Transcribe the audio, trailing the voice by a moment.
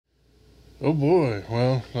Oh boy.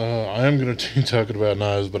 Well, I am going to be talking about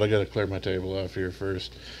knives, but I got to clear my table off here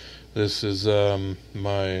first. This is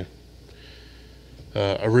my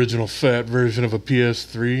original fat version of a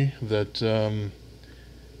PS3 that,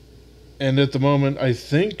 and at the moment, I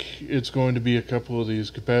think it's going to be a couple of these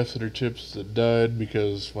capacitor chips that died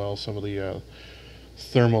because, well, some of the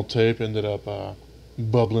thermal tape ended up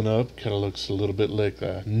bubbling up. Kind of looks a little bit like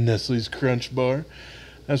Nestle's Crunch Bar.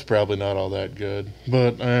 That's probably not all that good,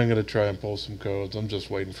 but I am going to try and pull some codes. I'm just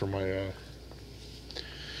waiting for my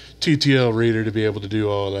TTL reader to be able to do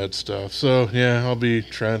all that stuff. So, yeah, I'll be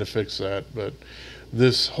trying to fix that, but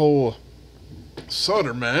this whole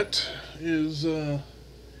solder mat is in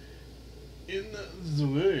the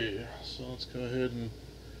way. So let's go ahead and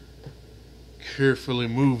carefully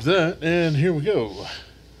move that, and here we go.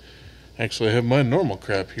 Actually, I have my normal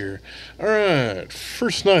crap here. Alright,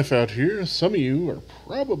 first knife out here. Some of you are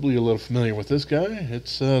probably a little familiar with this guy.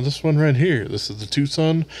 It's this one right here. This is the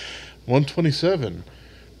TwoSun 127.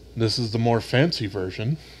 This is the more fancy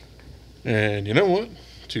version. And you know what?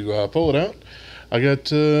 To pull it out, I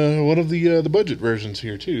got one of the budget versions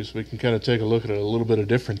here too, so we can kind of take a look at a little bit of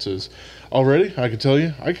differences. Already, I can tell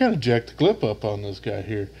you, I kind of jacked the clip up on this guy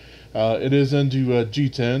here. It is into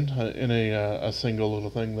G10 in a single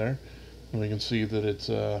little thing there. And we can see that it's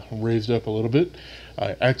raised up a little bit.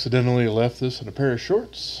 I accidentally left this in a pair of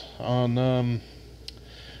shorts on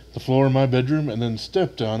the floor in my bedroom and then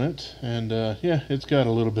stepped on it. And yeah, it's got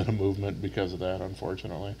a little bit of movement because of that,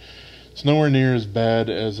 unfortunately. It's nowhere near as bad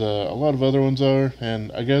as a lot of other ones are.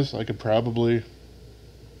 And I guess I could probably,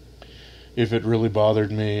 if it really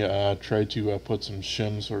bothered me, try to put some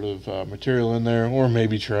shim sort of material in there. Or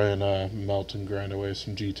maybe try and melt and grind away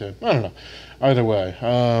some G10. I don't know. Either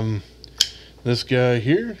way. This guy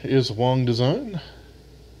here is Wong Design,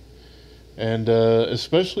 and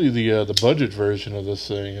especially the budget version of this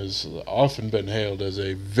thing has often been hailed as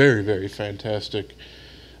a very, very fantastic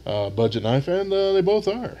budget knife, and they both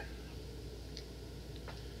are.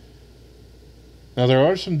 Now there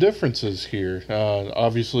are some differences here.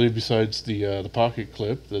 Obviously, besides the pocket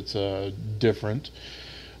clip that's different,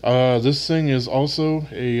 this thing is also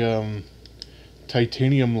a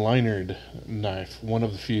titanium linered knife, one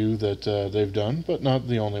of the few that they've done, but not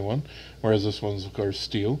the only one, whereas this one's of course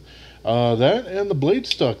steel. That and the blade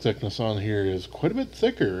stock thickness on here is quite a bit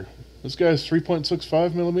thicker. This guy's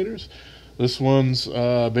 3.65 millimeters. This one's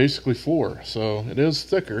basically 4, so it is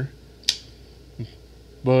thicker,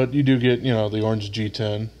 but you do get, you know, the orange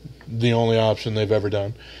G10, the only option they've ever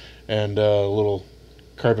done, and little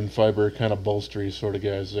carbon fiber kind of bolstery sort of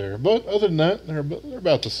guys there, but other than that, they're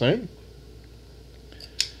about the same.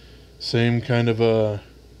 Same kind of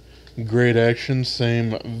great action,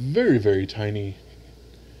 same very, very tiny,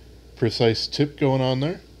 precise tip going on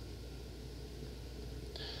there.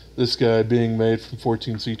 This guy being made from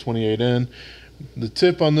 14C28N. The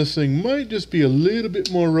tip on this thing might just be a little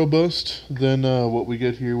bit more robust than what we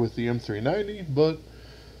get here with the M390, but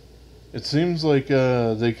it seems like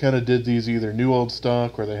they kind of did these either new old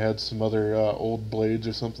stock or they had some other old blades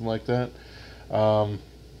or something like that.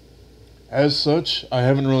 As such, I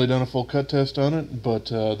haven't really done a full cut test on it, but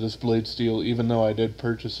this blade steel, even though I did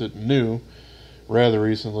purchase it new rather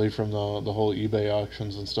recently from the whole eBay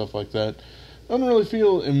auctions and stuff like that, doesn't really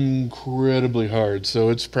feel incredibly hard. So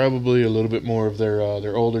it's probably a little bit more of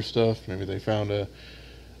their older stuff. Maybe they found a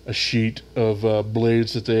sheet of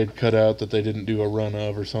blades that they had cut out that they didn't do a run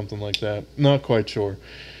of or something like that. Not quite sure.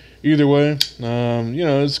 Either way, you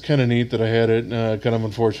know, it's kind of neat that I had it. Kind of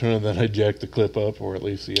unfortunate that I jacked the clip up, or at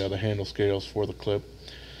least the handle scales for the clip,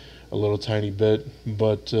 a little tiny bit.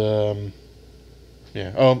 But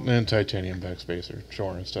yeah. Oh, and titanium backspacer,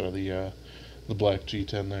 sure, instead of the black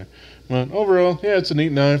G10 there. But overall, yeah, it's a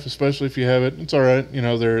neat knife, especially if you have it. It's all right. You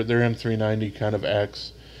know, their M390 kind of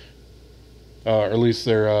acts, or at least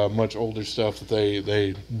their much older stuff that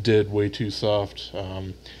they did way too soft.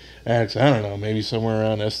 Acts, I don't know, maybe somewhere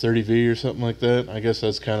around S30V or something like that. I guess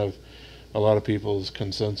that's kind of a lot of people's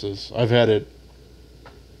consensus. I've had it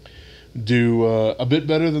do a bit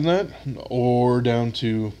better than that, or down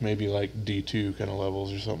to maybe like D2 kind of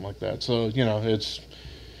levels or something like that. So, you know, it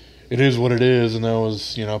is what it is, and that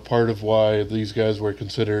was, you know, part of why these guys were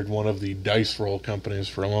considered one of the dice roll companies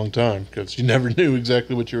for a long time, because you never knew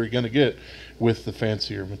exactly what you were going to get with the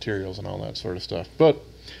fancier materials and all that sort of stuff. But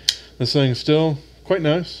this thing's still quite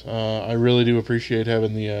nice. I really do appreciate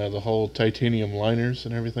having the whole titanium liners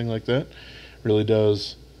and everything like that. Really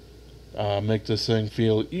does make this thing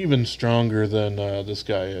feel even stronger than this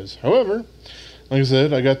guy is. However, like I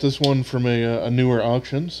said, I got this one from a newer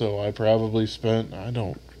auction, so I probably spent, I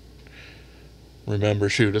don't remember.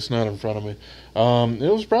 Shoot, it's not in front of me.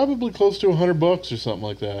 It was probably close to $100 or something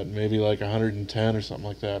like that, maybe like 110 or something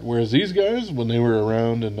like that. Whereas these guys, when they were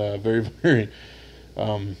around and very, very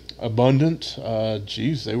abundant,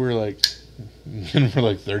 geez, they were like for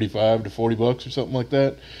like 35 to $40 or something like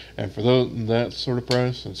that. And for that sort of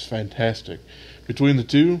price, it's fantastic. Between the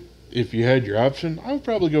two, if you had your option, I would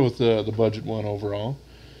probably go with the budget one overall.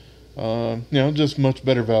 Just much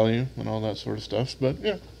better value and all that sort of stuff. But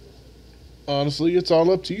yeah, honestly, it's all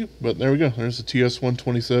up to you. But there we go. There's the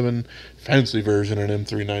TS127 fancy version and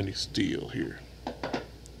M390 steel here.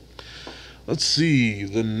 Let's see.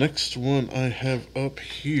 The next one I have up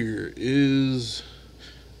here is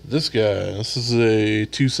this guy. This is a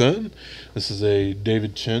TwoSun. This is a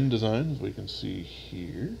David Chen design, as we can see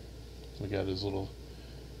here. We got his little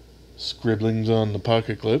scribblings on the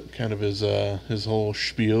pocket clip, kind of his whole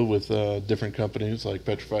spiel with different companies like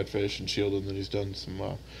Petrified Fish and Shielded that he's done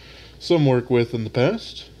some work with in the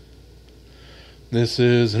past. This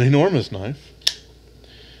is an enormous knife.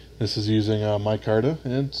 This is using Micarta.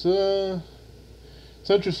 It's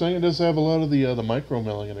interesting. It does have a lot of the micro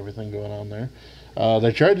milling and everything going on there.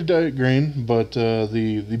 They tried to dye it green, but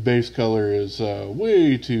the base color is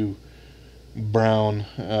way too brown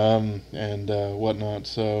and whatnot.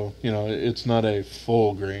 So it's not a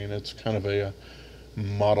full green. It's kind of a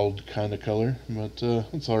mottled kind of color, but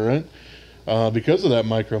it's all right. Because of that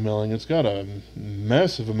micro milling, it's got a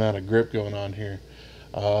massive amount of grip going on here.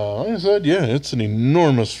 Like I said, yeah, it's an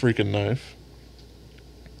enormous freaking knife,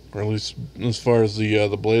 or at least as far as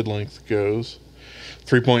the blade length goes.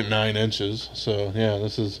 3.9 inches. So yeah,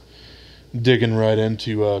 this is digging right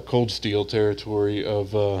into cold steel territory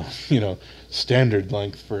of standard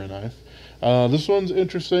length for a knife. This one's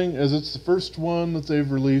interesting as it's the first one that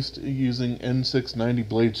they've released using N690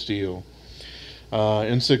 blade steel.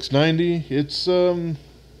 N690, it's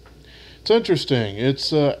interesting.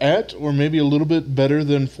 It's at or maybe a little bit better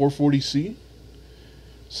than 440C.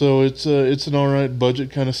 So it's an alright budget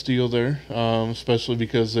kind of steel there, especially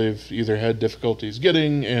because they've either had difficulties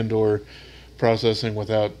getting and or processing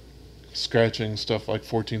without scratching stuff like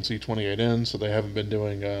 14C28N, so they haven't been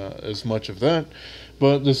doing as much of that.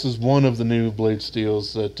 But this is one of the new blade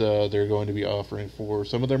steels that they're going to be offering for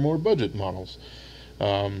some of their more budget models.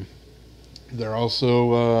 They're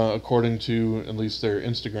also, according to at least their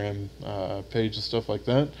Instagram page and stuff like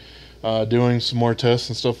that, doing some more tests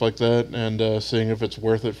and stuff like that, and seeing if it's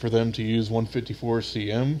worth it for them to use 154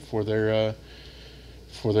 cm for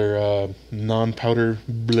their non-powder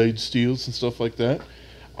blade steels and stuff like that.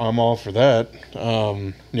 I'm all for that.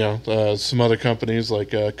 Some other companies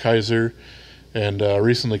like Kaiser and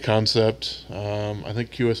recently Concept, I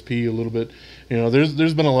think QSP a little bit.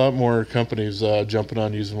 There's been a lot more companies jumping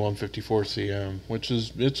on using 154 cm,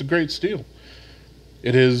 it's a great steel.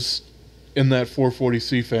 It is in that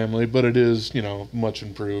 440C family, but it is, much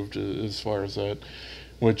improved as far as that,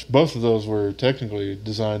 which both of those were technically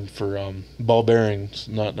designed for ball bearings,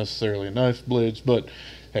 not necessarily knife blades, but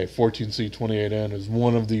hey, 14C28N is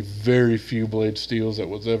one of the very few blade steels that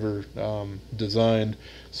was ever designed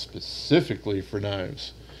specifically for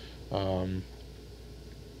knives.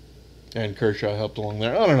 And Kershaw helped along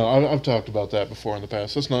there. I don't know. I've talked about that before in the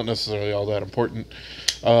past. That's not necessarily all that important.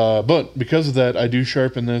 But because of that, I do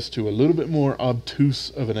sharpen this to a little bit more obtuse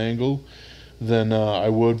of an angle than I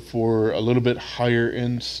would for a little bit higher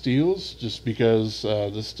end steels, just because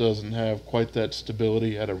this doesn't have quite that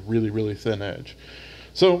stability at a really, really thin edge.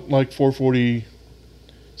 So, like 440C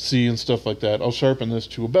and stuff like that, I'll sharpen this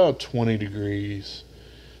to about 20 degrees.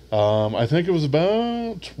 I think it was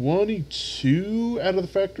about 22 out of the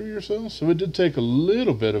factory or so. So it did take a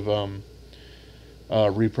little bit of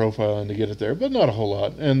reprofiling to get it there, but not a whole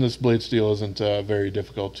lot. And this blade steel isn't very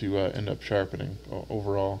difficult to end up sharpening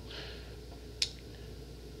overall.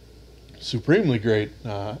 Supremely great,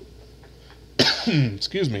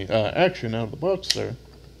 excuse me, action out of the box there.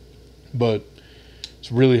 But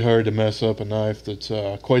it's really hard to mess up a knife that's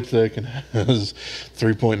quite thick and has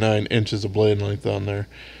 3.9 inches of blade length on there.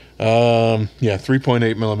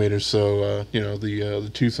 3.8 millimeters. So the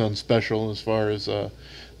TwoSun special as far as the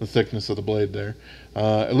thickness of the blade there.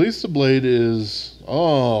 At least the blade is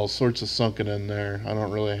all sorts of sunken in there. I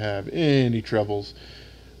don't really have any troubles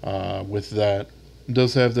with that. It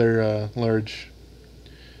does have their large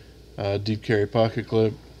deep carry pocket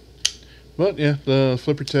clip, but yeah, the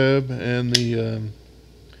flipper tab and the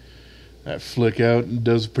that flick out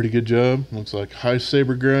does a pretty good job. Looks like high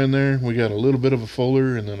saber grind there. We got a little bit of a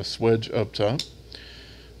fuller and then a swedge up top.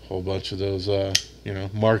 Whole bunch of those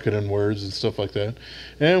marketing words and stuff like that.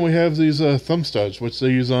 And we have these thumb studs, which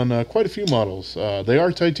they use on quite a few models. They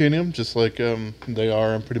are titanium, just like they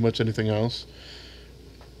are on pretty much anything else.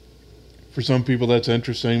 For some people, that's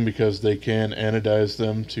interesting because they can anodize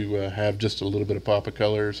them to have just a little bit of pop of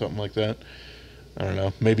color or something like that. I don't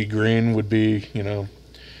know. Maybe green would be,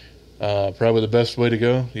 probably the best way to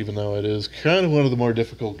go, even though it is kind of one of the more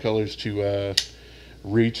difficult colors to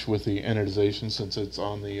reach with the anodization, since it's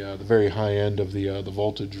on the very high end of the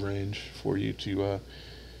voltage range for you to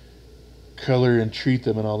color and treat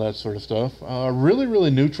them and all that sort of stuff. Really, really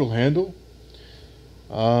neutral handle.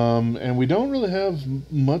 And we don't really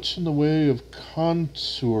have much in the way of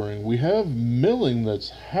contouring. We have milling that's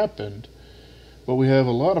happened, but we have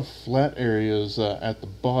a lot of flat areas at the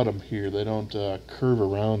bottom here. They don't curve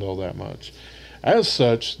around all that much. As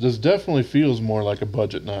such, this definitely feels more like a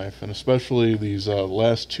budget knife, and especially these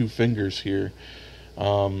last two fingers here.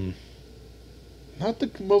 Not the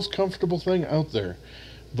most comfortable thing out there,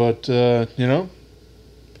 but it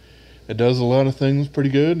does a lot of things pretty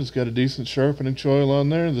good. It's got a decent sharpening choil on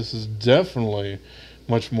there. This is definitely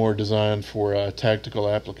much more designed for tactical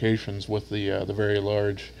applications with the very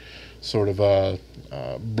large sort of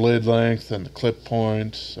blade length and the clip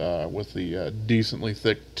point with the decently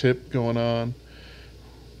thick tip going on.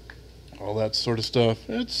 All that sort of stuff.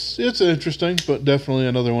 It's interesting, but definitely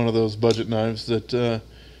another one of those budget knives that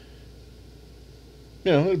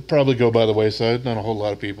it'd probably go by the wayside. Not a whole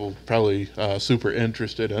lot of people probably super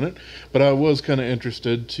interested in it, but I was kind of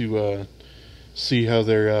interested to see how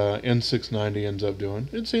their N690 ends up doing.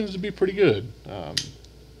 It seems to be pretty good.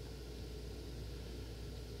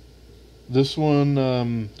 This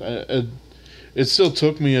one, it still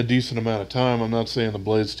took me a decent amount of time. I'm not saying the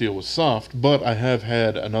blade steel was soft, but I have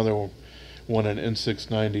had another one, an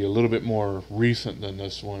N690, a little bit more recent than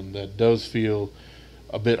this one, that does feel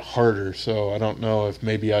a bit harder. So I don't know if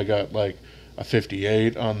maybe I got like a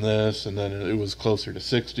 58 on this and then it was closer to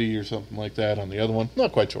 60 or something like that on the other one.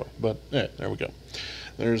 Not quite sure, but yeah, there we go.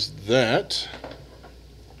 There's that.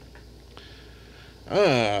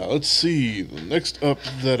 Let's see. Next up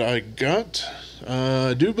that I got,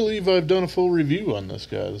 I do believe I've done a full review on this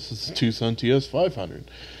guy. This is the TwoSun TS500.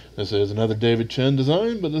 This is another David Chen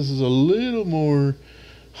design, but this is a little more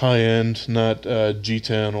high-end, not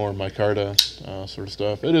G10 or Micarta sort of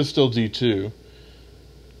stuff. It is still D2.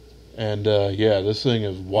 And yeah, this thing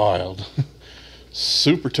is wild.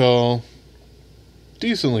 Super tall,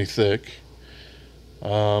 decently thick,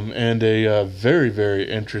 and a very, very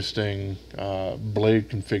interesting blade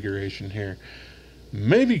configuration here.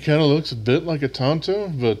 Maybe kind of looks a bit like a Tonto,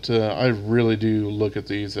 but I really do look at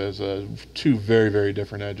these as two very, very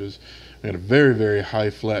different edges. We got a very, very high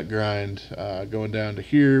flat grind going down to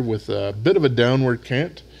here with a bit of a downward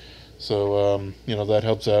cant. So, that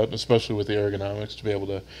helps out, especially with the ergonomics, to be able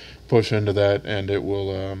to push into that, and it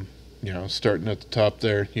will, starting at the top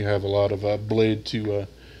there, you have a lot of blade to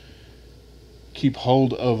keep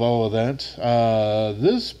hold of all of that.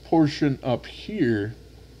 This portion up here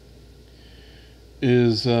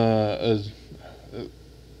is,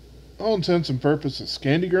 all intents and purposes,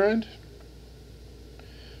 Scandi grind,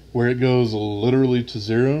 where it goes literally to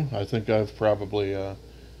zero. I think I've probably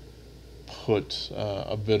put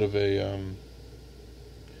a bit of a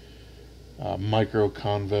micro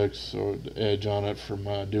convex or edge on it from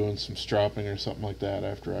doing some stropping or something like that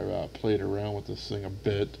after I played around with this thing a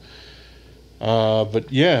bit.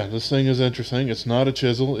 But yeah, this thing is interesting. It's not a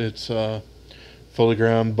chisel. It's fully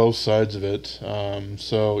ground both sides of it.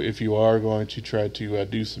 So if you are going to try to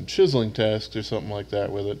do some chiseling tasks or something like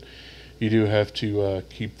that with it, you do have to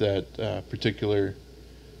keep that particular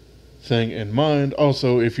thing in mind.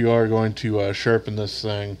 Also, if you are going to sharpen this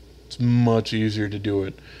thing, it's much easier to do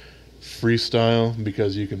it freestyle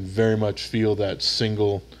because you can very much feel that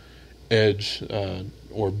single edge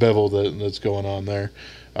or bevel that's going on there.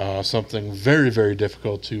 Something very, very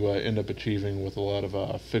difficult to end up achieving with a lot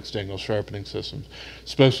of fixed angle sharpening systems,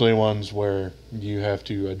 especially ones where you have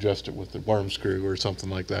to adjust it with the worm screw or something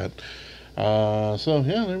like that. So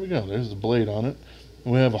yeah, there we go. There's the blade on it.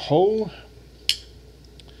 We have a hole.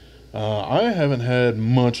 I haven't had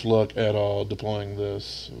much luck at all deploying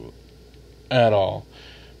this at all.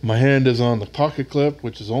 My hand is on the pocket clip,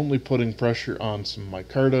 which is only putting pressure on some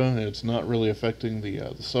micarta. It's not really affecting the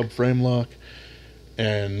subframe lock.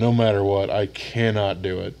 And no matter what, I cannot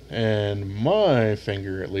do it. And my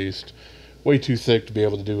finger, at least, way too thick to be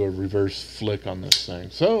able to do a reverse flick on this thing.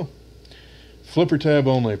 So, flipper tab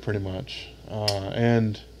only, pretty much.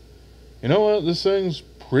 And you know what? This thing's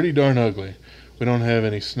pretty darn ugly. We don't have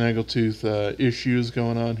any snaggletooth issues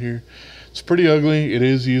going on here. It's pretty ugly. It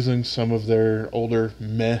is using some of their older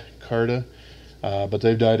Micarta, but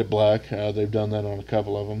they've dyed it black. They've done that on a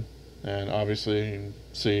couple of them. And obviously, you can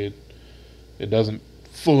see it doesn't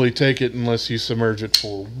fully take it unless you submerge it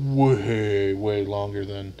for way, way longer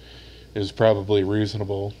than is probably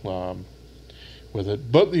reasonable with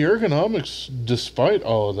it. But the ergonomics, despite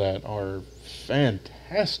all of that, are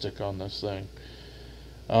fantastic on this thing.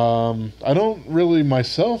 I don't really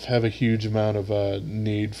myself have a huge amount of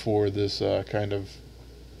need for this kind of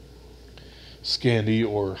Scandi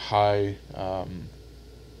or high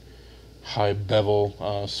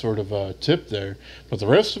bevel sort of tip there, but the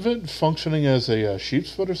rest of it functioning as a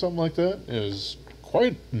sheep's foot or something like that is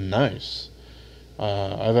quite nice.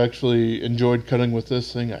 I've actually enjoyed cutting with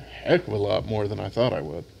this thing a heck of a lot more than I thought I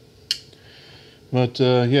would. But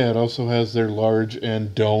yeah, it also has their large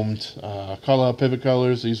and domed call-out pivot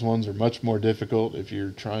collars. These ones are much more difficult if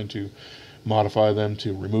you're trying to modify them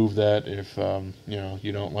to remove that. If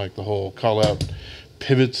you don't like the whole call-out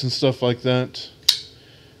pivots and stuff like that.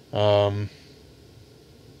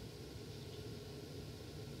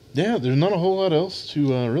 Yeah, there's not a whole lot else to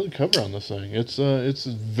really cover on this thing. It's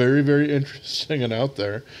very, very interesting and out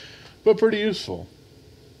there, but pretty useful.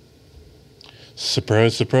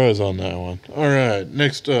 Surprise, surprise on that one. Alright,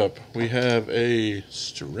 next up, we have a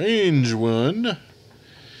strange one. And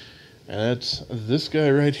that's this guy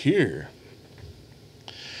right here.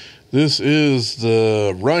 This is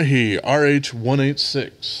the Rihe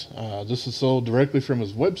RH186. This is sold directly from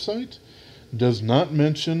his website. Does not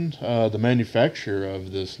mention the manufacturer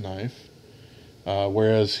of this knife.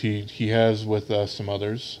 Whereas he has with some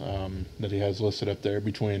others that he has listed up there,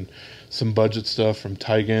 between some budget stuff from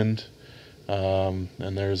Tigand.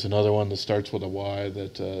 And there's another one that starts with a Y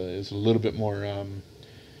that is a little bit more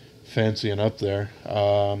fancy and up there.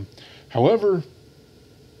 However,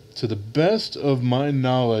 to the best of my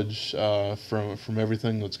knowledge from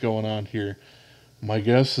everything that's going on here, my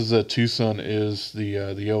guess is that TwoSun is the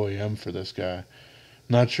OEM for this guy.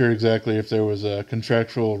 Not sure exactly if there was a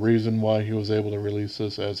contractual reason why he was able to release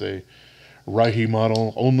this as a Rihe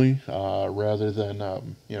model only, rather than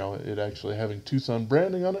it actually having TwoSun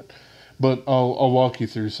branding on it. But I'll walk you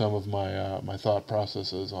through some of my thought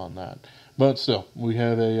processes on that. But still, we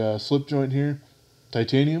have a slip joint here,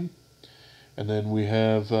 titanium, and then we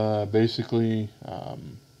have basically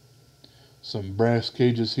some brass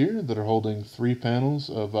cages here that are holding 3 panels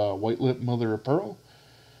of white lip mother of pearl.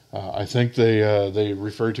 I think they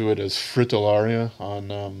refer to it as fritillaria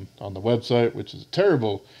on the website, which is a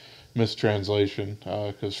terrible mistranslation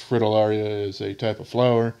because fritillaria is a type of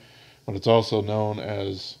flower, but it's also known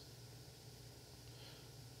as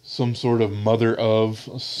some sort of mother of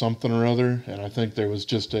something or other, and I think there was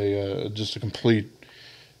just a complete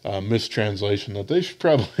mistranslation that they should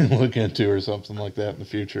probably look into or something like that in the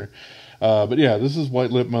future. But yeah, this is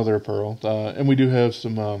white lip mother of pearl, and we do have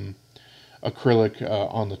some acrylic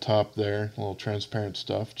on the top there, a little transparent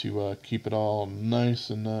stuff to keep it all nice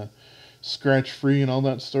and scratch free and all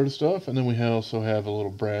that sort of stuff. And then we also have a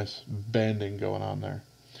little brass banding going on there.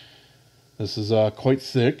 This is quite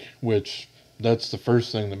thick, which that's the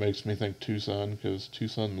first thing that makes me think TwoSun, because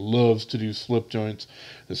TwoSun loves to do slip joints,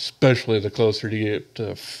 especially the closer you get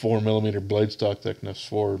to 4mm blade stock thickness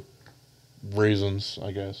for reasons,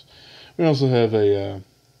 I guess. We also have a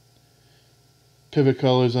pivot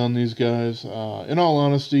collars on these guys. In all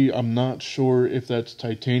honesty, I'm not sure if that's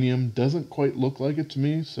titanium. Doesn't quite look like it to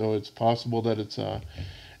me, so it's possible that it's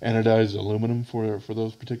anodized aluminum for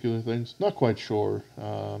those particular things. Not quite sure.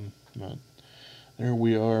 But there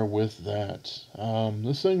we are with that.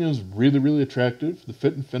 This thing is really, really attractive. The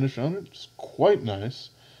fit and finish on it is quite nice.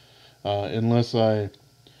 Unless I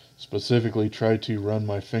specifically try to run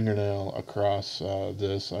my fingernail across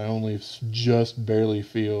this, I only just barely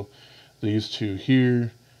feel these two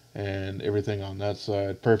here, and everything on that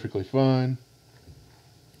side perfectly fine.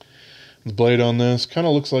 The blade on this kind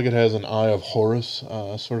of looks like it has an Eye of Horus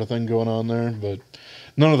sort of thing going on there, but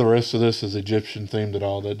none of the rest of this is Egyptian themed at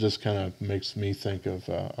all. That just kind of makes me think of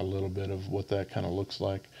a little bit of what that kind of looks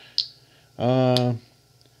like.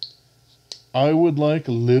 I would like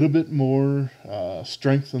a little bit more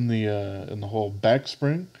strength in the whole back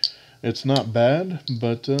spring. It's not bad,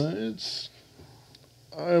 but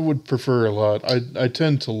I would prefer a lot. I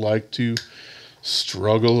tend to like to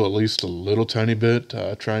struggle at least a little tiny bit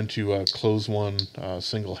trying to close one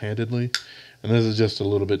single-handedly, and this is just a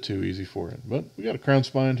little bit too easy for it. But we got a crown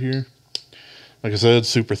spine here. Like I said,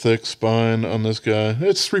 super thick spine on this guy.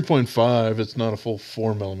 It's 3.5. It's not a full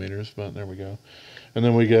 4mm, but there we go. And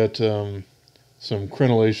then we got some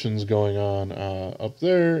crenellations going on up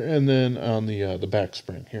there, and then on the back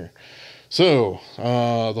spring here. So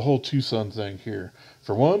the whole TwoSun thing here.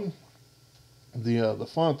 For one, the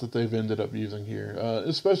font that they've ended up using here,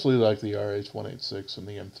 especially like the RH186 and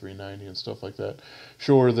the M390 and stuff like that.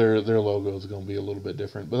 Sure, their logo is going to be a little bit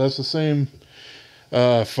different, but that's the same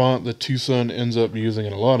font that TwoSun ends up using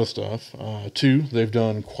in a lot of stuff. Two, they've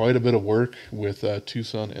done quite a bit of work with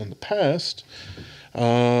TwoSun in the past.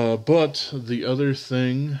 But the other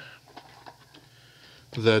thing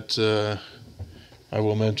that I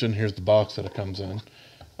will mention, here's the box that it comes in.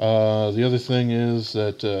 The other thing is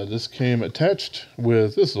that this came attached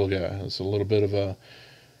with this little guy. It's a little bit of a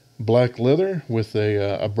black leather with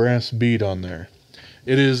a brass bead on there.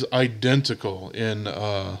 It is identical in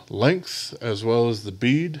length as well as the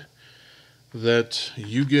bead that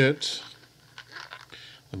you get.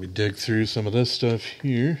 Let me dig through some of this stuff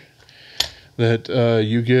here. That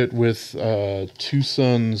you get with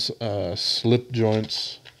TwoSun's slip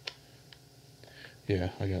joints. Yeah,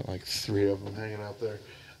 I got like 3 of them hanging out there.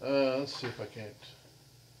 Let's see if I can't.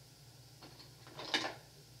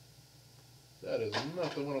 That is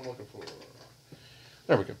not the one I'm looking for.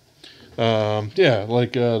 There we go. Yeah,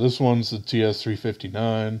 like this one's the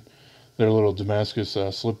TS359. They're little Damascus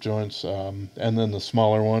slip joints. And then the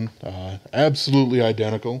smaller one, absolutely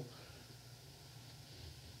identical.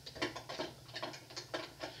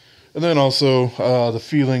 And then also the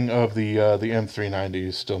feeling of the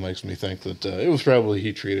M390 still makes me think that it was probably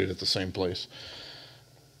heat treated at the same place.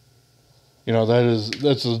 You know,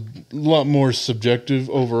 that's a lot more subjective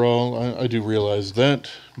overall. I do realize that,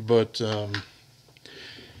 but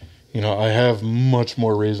you know, I have much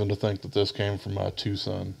more reason to think that this came from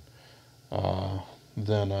TwoSun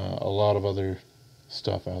than a lot of other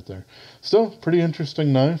stuff out there. Still, pretty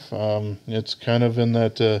interesting knife. It's kind of in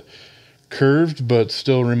that curved, but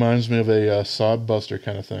still reminds me of a sod buster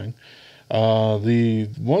kind of thing. The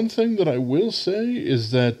one thing that I will say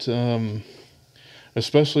is that,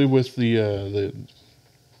 especially with the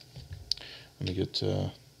let me get the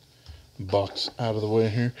box out of the way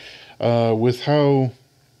here, with how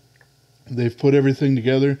they've put everything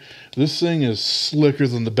together, this thing is slicker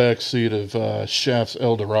than the back seat of Shaft's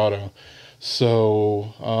Eldorado.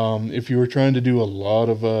 So if you were trying to do a lot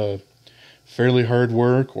of fairly hard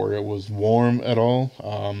work, or it was warm at all,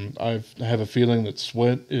 I have a feeling that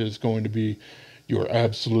sweat is going to be your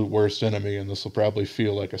absolute worst enemy, and this will probably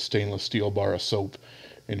feel like a stainless steel bar of soap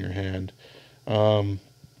in your hand.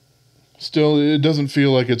 Still, it doesn't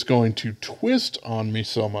feel like it's going to twist on me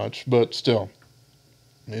so much, but still,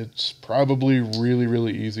 it's probably really,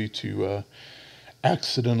 really easy to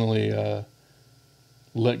accidentally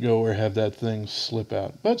let go or have that thing slip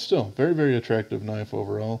out. But still, very, very attractive knife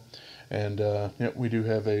overall. And yeah, we do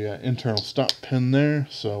have a internal stop pin there,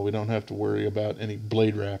 so we don't have to worry about any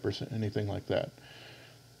blade wrap or anything like that.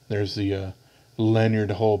 There's the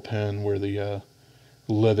lanyard hole pin where the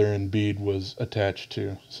leather and bead was attached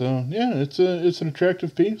to. So yeah, it's an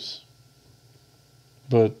attractive piece,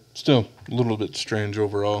 but still a little bit strange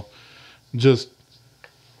overall. Just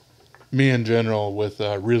me in general with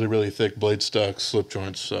really, really thick blade stock slip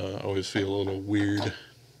joints always feel a little weird.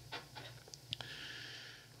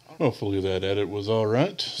 Hopefully that edit was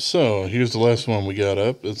alright. So here's the last one we got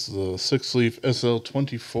up. It's the SixLeaf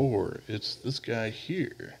SL-24. It's this guy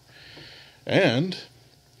here. And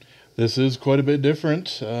this is quite a bit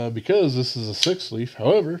different because this is a SixLeaf.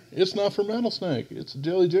 However, it's not for Rattlesnake. It's a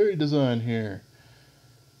Jelly Jerry design here.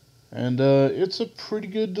 And it's a pretty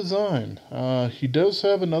good design. He does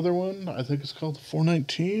have another one. I think it's called the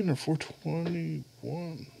 419 or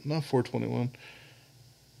 421. Not 421.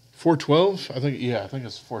 412, I think. Yeah, I think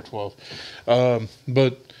it's 412.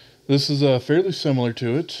 But this is fairly similar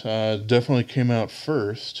to it. Definitely came out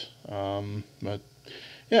first. But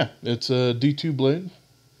yeah, it's a D2 blade.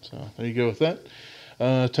 So there you go with that.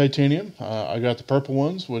 Titanium. I got the purple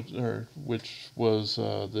ones, which was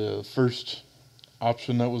the first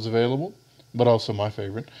option that was available, but also my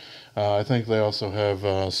favorite. I think they also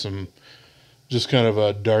have some just kind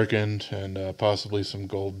of darkened and possibly some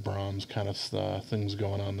gold bronze kind of things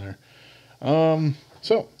going on there.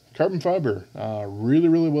 So carbon fiber, really,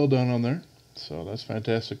 really well done on there. So that's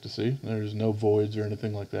fantastic to see. There's no voids or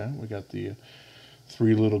anything like that. We got the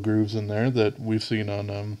 3 little grooves in there that we've seen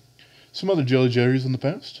on some other Jelly Jerrys in the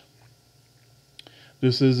past.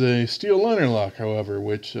 This is a steel liner lock, however,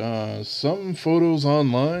 which some photos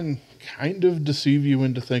online kind of deceive you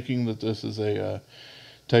into thinking that this is a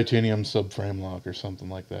titanium subframe lock or something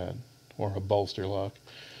like that, or a bolster lock.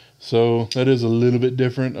 So that is a little bit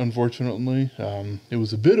different, unfortunately. It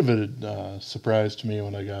was a bit of a surprise to me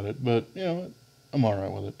when I got it, but you know, I'm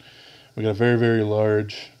alright with it. We got a very, very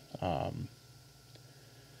large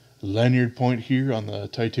lanyard point here on the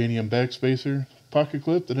titanium backspacer pocket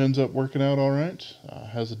clip that ends up working out alright.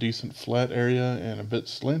 Has a decent flat area and a bit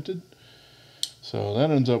slanted. So that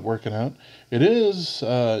ends up working out. It is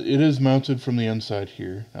mounted from the inside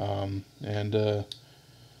here, and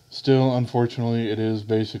Still, unfortunately, it is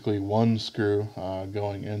basically one screw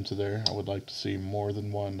going into there. I would like to see more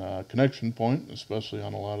than one connection point, especially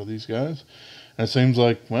on a lot of these guys. And it seems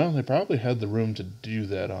like, well, they probably had the room to do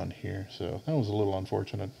that on here, so that was a little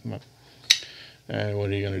unfortunate. But, what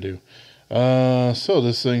are you going to do? So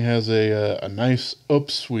this thing has a nice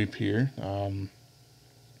upsweep here.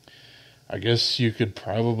 I guess you could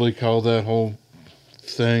probably call that whole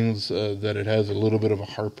things that it has a little bit of a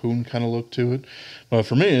harpoon kind of look to it, but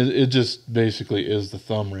for me it just basically is the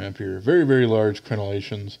thumb ramp here. Very, very large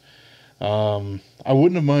crenellations. I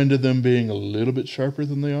wouldn't have minded them being a little bit sharper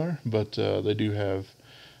than they are, but they do have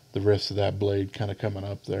the rest of that blade kind of coming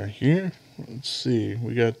up there. Here, let's see,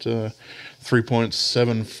 we got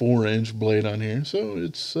 3.74 inch blade on here, so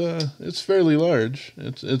it's fairly large.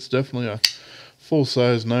 It's definitely a full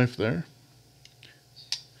size knife there.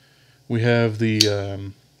 We have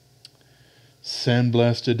the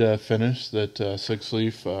sandblasted finish that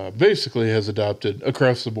SixLeaf basically has adopted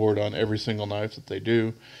across the board on every single knife that they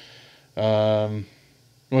do,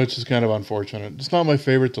 which is kind of unfortunate. It's not my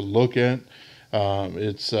favorite to look at.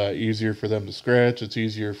 It's easier for them to scratch. It's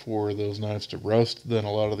easier for those knives to rust than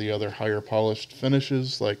a lot of the other higher polished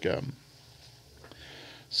finishes like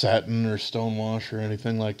satin or stonewash or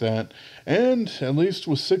anything like that. And at least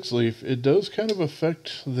with SixLeaf, it does kind of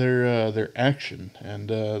affect their action, and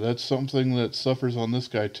that's something that suffers on this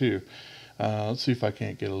guy too. Let's see if I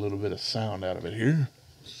can't get a little bit of sound out of it here.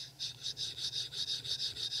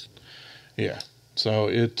 Yeah, so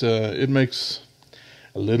it makes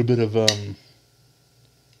a little bit of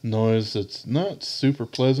noise that's not super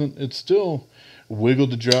pleasant. It's still wiggle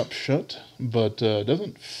to drop shut, but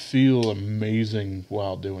doesn't feel amazing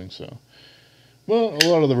while doing so. Well, a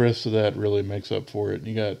lot of the rest of that really makes up for it.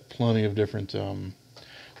 You got plenty of different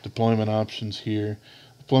deployment options here.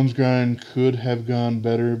 The plums grind could have gone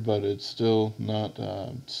better, but it's still not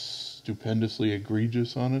stupendously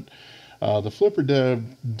egregious on it. The flipper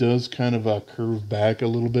dab does kind of curve back a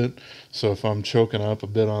little bit, so if I'm choking up a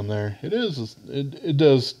bit on there, it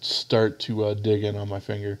does start to dig in on my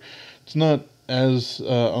finger. It's not as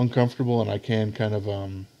uncomfortable, and I can kind of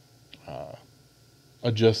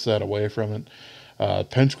adjust that away from it.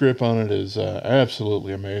 Pinch grip on it is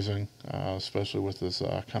absolutely amazing, especially with this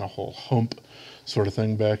kind of whole hump sort of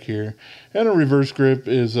thing back here. And a reverse grip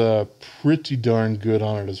is pretty darn good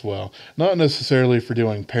on it as well. Not necessarily for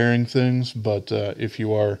doing pairing things, but if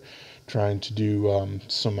you are trying to do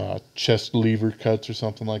some chest lever cuts or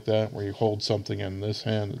something like that, where you hold something in this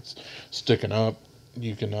hand that's sticking up,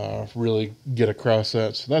 you can really get across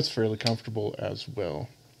that. So that's fairly comfortable as well.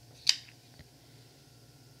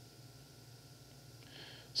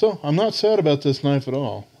 So I'm not sad about this knife at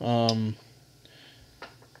all.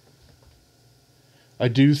 I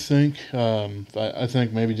do think, I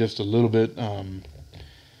think maybe just a little bit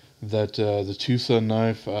that the TwoSun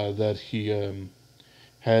knife that he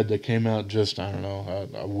had that came out just, I don't know,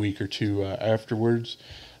 a week or two afterwards,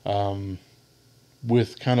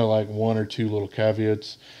 with kind of like one or two little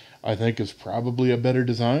caveats, I think is probably a better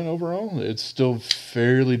design overall. It's still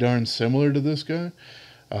fairly darn similar to this guy.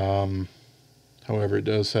 However, it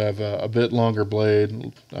does have a bit longer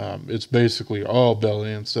blade. It's basically all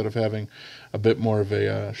belly instead of having a bit more of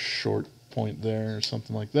a short point there or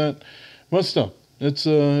something like that. But still, it's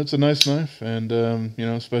a nice knife, and you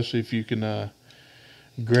know, especially if you can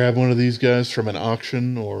grab one of these guys from an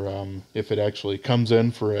auction, or if it actually comes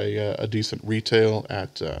in for a decent retail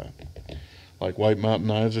at like White Mountain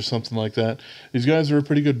Knives or something like that. These guys are a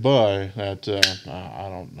pretty good buy at, I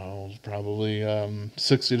don't know, probably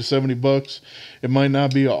 60 to 70 bucks. It might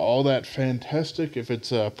not be all that fantastic if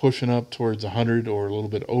it's pushing up towards 100 or a little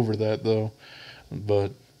bit over that, though.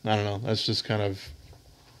 But, I don't know, that's just kind of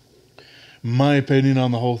my opinion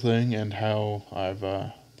on the whole thing, and how I've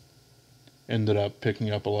ended up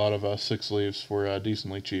picking up a lot of SixLeafs for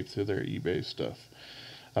decently cheap through their eBay stuff.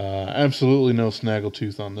 Absolutely no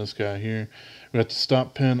snaggletooth on this guy here. We got the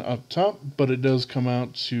stop pin up top, but it does come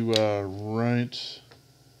out to right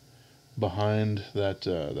behind that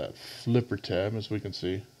that flipper tab, as we can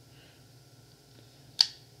see.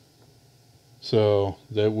 So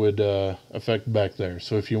that would affect back there.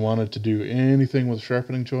 So if you wanted to do anything with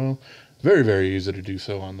sharpening choil, very, very easy to do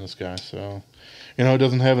so on this guy. So, you know, it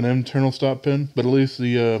doesn't have an internal stop pin, but at least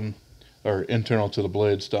the or internal to the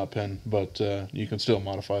blade stop pin, but you can still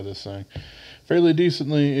modify this thing fairly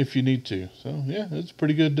decently if you need to. So yeah, it's a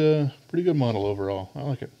pretty good model overall. I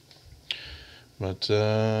like it. But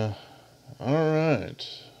all right,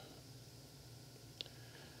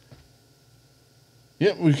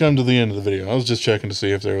 yeah, we've come to the end of the video. I was just checking to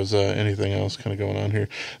see if there was anything else kind of going on here.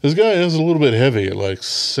 This guy is a little bit heavy at like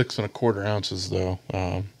 6 1/4 ounces, though.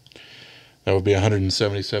 That would be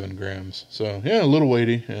 177 grams. So yeah, a little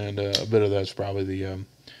weighty, and a bit of that's probably the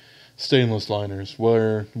stainless liners,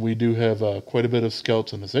 where we do have quite a bit of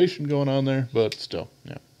skeletonization going on there, but still,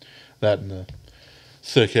 yeah, that and the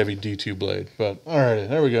thick, heavy D2 blade. But alrighty,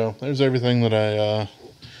 there we go. There's everything that I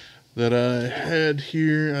had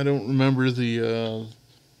here. I don't remember the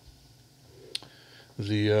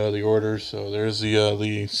order. So there's the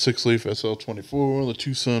SixLeaf SL-24, the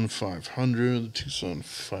TwoSun 500, the TwoSun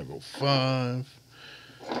 505.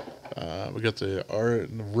 We got the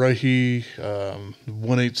Rihe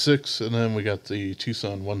RH186, and then we got the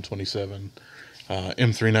TwoSun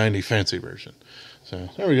 127-M390 fancy version. So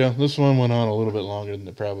there we go. This one went on a little bit longer than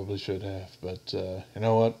it probably should have, but you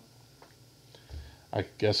know what? I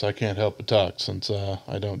guess I can't help but talk, since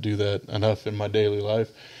I don't do that enough in my daily life.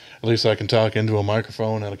 At least I can talk into a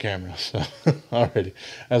microphone and a camera. So, alrighty.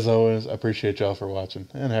 As always, I appreciate y'all for watching,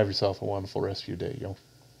 and have yourself a wonderful rest of your day, yo.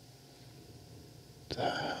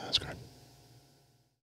 Subscribe.